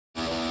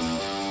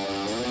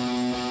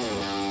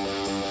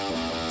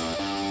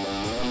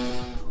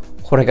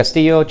Jorge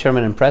Castillo,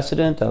 Chairman and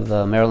President of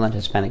the Maryland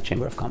Hispanic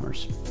Chamber of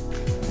Commerce.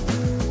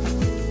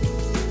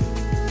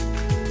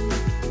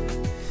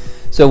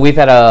 So we've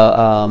had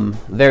a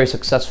very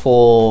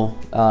successful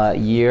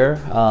year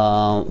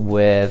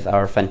with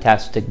our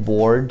fantastic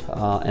board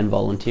and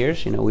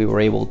volunteers. You know, we were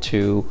able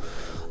to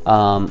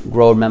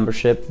grow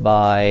membership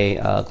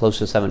by close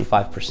to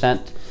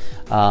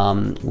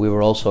 75%. We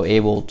were also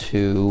able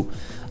to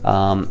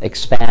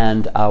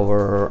expand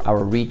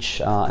our reach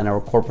and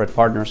our corporate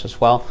partners as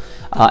well,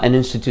 and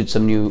institute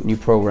some new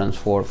programs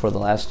for the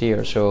last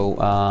year.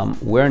 So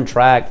we're on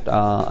track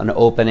on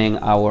opening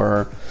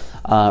our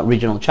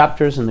regional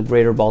chapters in the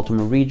greater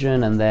Baltimore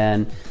region, and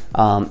then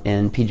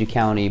in PG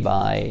County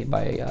by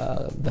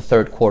the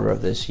third quarter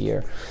of this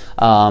year.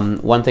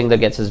 One thing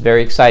that gets us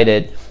very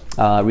excited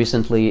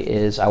recently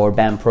is our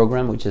BAM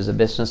program, which is a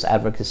business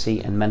advocacy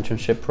and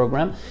mentorship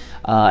program,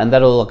 and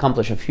that'll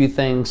accomplish a few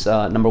things.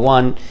 Number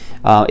one,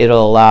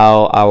 it'll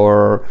allow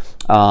our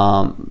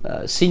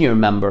senior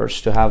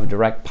members to have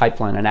direct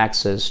pipeline and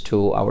access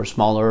to our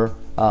smaller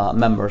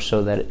members,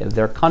 so that if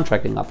there are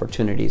contracting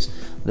opportunities,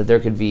 that there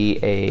could be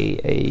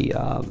a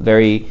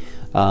very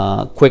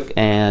quick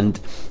and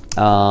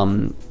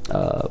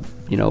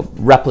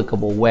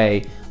replicable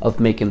way of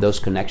making those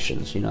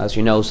connections. You know, as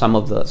you know, some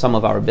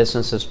of our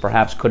businesses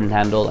perhaps couldn't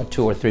handle a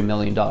 $2 or $3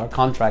 million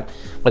contract,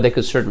 but they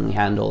could certainly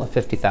handle a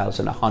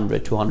 $50,000, $100,000,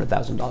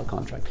 $200,000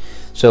 contract.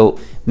 So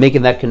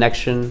making that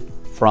connection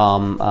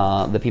from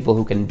the people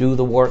who can do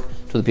the work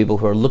to the people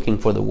who are looking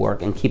for the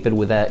work, and keep it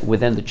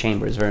within the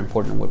chamber, is very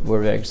important.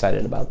 We're very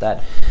excited about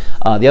that.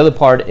 The other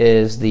part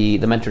is the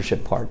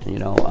mentorship part. You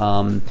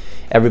know,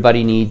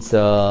 everybody needs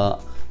a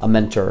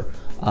mentor.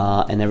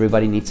 And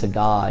everybody needs a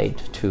guide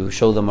to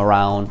show them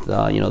around,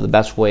 the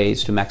best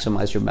ways to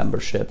maximize your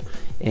membership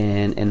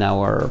in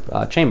our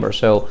chamber.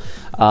 So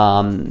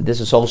this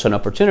is also an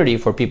opportunity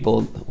for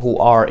people who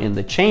are in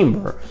the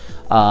chamber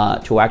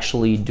to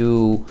actually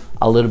do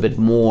a little bit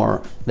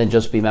more than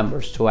just be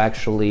members, to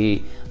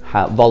actually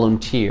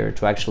volunteer,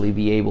 to actually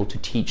be able to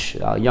teach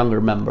younger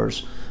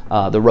members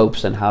the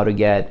ropes and how to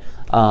get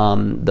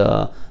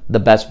the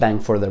best bang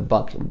for their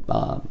buck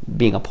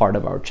being a part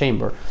of our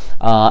chamber.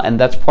 And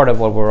that's part of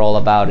what we're all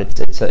about.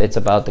 It's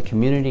about the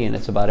community, and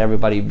it's about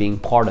everybody being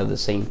part of the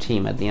same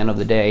team. At the end of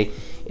the day,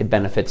 it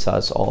benefits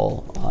us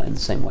all in the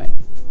same way.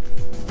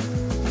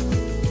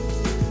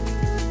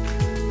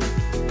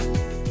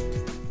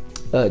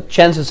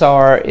 Chances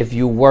are, if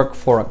you work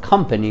for a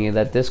company,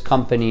 that this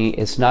company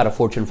is not a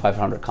Fortune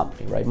 500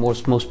 company, right?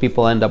 Most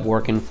people end up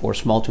working for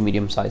small to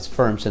medium-sized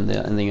firms in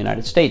the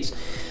United States.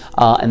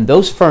 And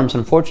those firms,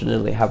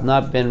 unfortunately, have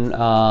not been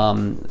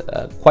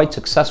quite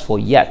successful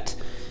yet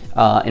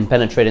in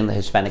penetrating the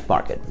Hispanic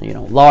market. You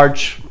know,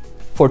 large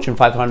Fortune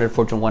 500,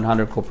 Fortune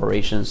 100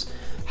 corporations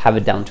have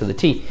it down to the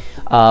T.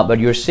 But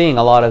you're seeing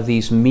a lot of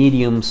these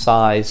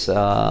medium-sized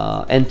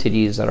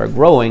entities that are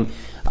growing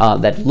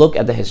that look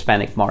at the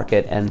Hispanic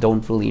market and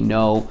don't really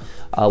know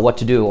what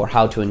to do or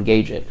how to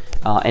engage it.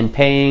 And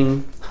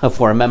paying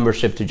for a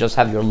membership to just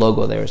have your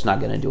logo there is not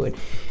going to do it.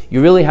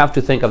 You really have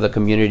to think of the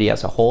community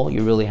as a whole.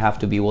 You really have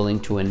to be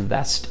willing to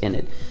invest in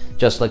it.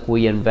 Just like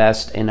we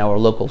invest in our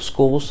local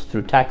schools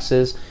through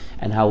taxes,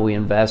 and how we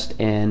invest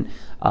in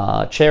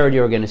charity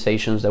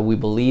organizations that we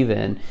believe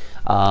in,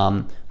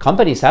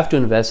 companies have to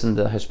invest in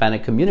the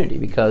Hispanic community,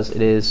 because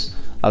it is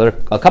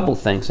a couple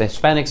things. The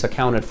Hispanics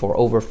accounted for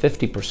over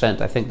 50%.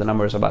 I think the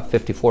number is about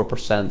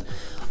 54%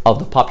 of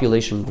the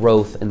population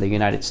growth in the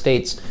United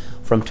States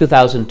from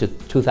 2000 to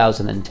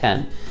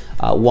 2010.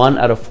 1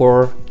 out of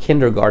 4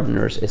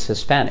 kindergartners is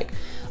Hispanic.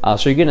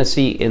 So you're going to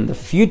see in the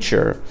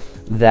future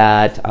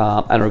that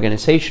an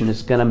organization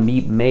is going to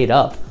be made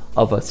up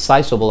of a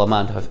sizable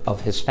amount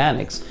of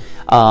Hispanics.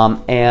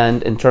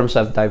 And in terms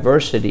of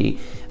diversity,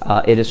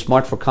 it is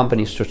smart for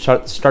companies to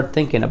start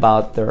thinking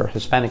about their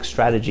Hispanic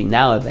strategy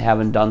now, if they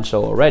haven't done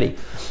so already.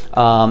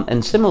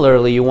 And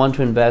similarly, you want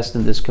to invest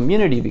in this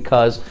community,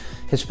 because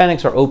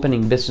Hispanics are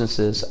opening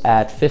businesses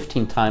at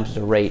 15 times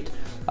the rate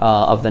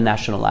of the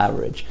national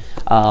average.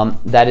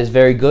 That is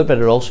very good, but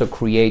it also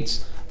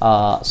creates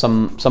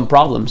some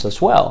problems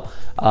as well.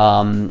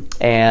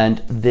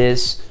 And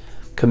this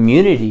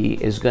community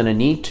is going to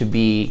need to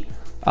be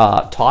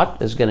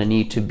taught, is going to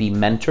need to be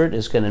mentored,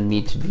 is going to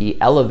need to be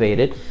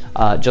elevated,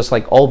 just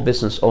like all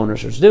business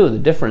owners do. The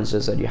difference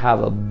is that you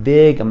have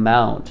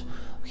a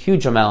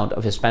huge amount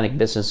of Hispanic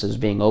businesses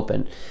being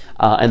opened,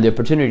 and the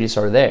opportunities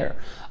are there.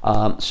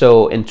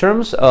 So in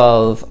terms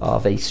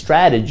of a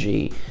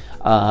strategy,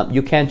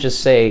 you can't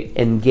just say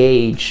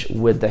engage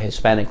with the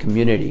Hispanic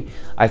community.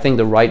 I think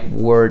the right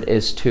word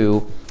is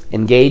to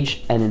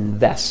engage and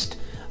invest.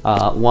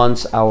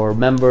 Once our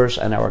members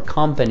and our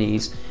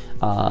companies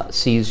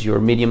sees your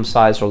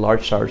medium-sized or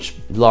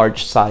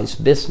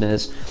large-sized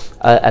business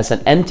as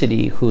an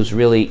entity who's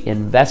really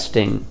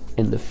investing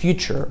in the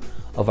future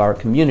of our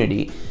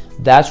community,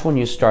 that's when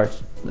you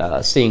start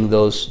seeing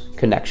those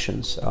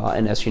connections.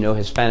 And as you know,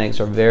 Hispanics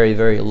are very,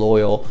 very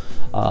loyal.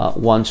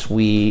 Once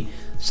we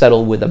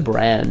settle with a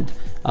brand,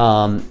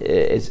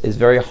 it's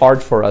very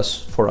hard for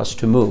us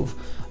to move.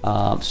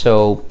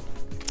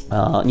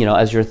 You know,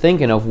 as you're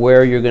thinking of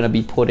where you're going to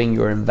be putting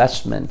your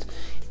investment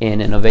in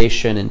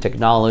innovation and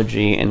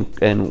technology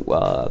and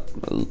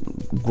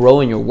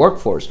growing your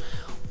workforce,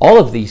 all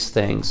of these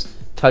things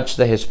touch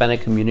the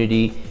Hispanic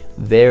community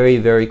very,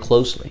 very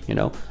closely, you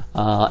know.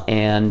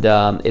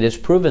 It is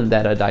proven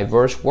that a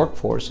diverse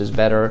workforce is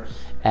better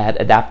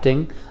at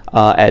adapting,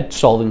 at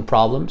solving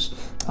problems,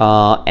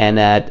 and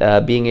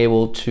at being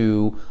able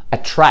to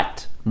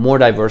attract more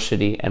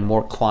diversity and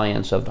more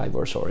clients of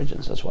diverse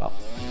origins as well.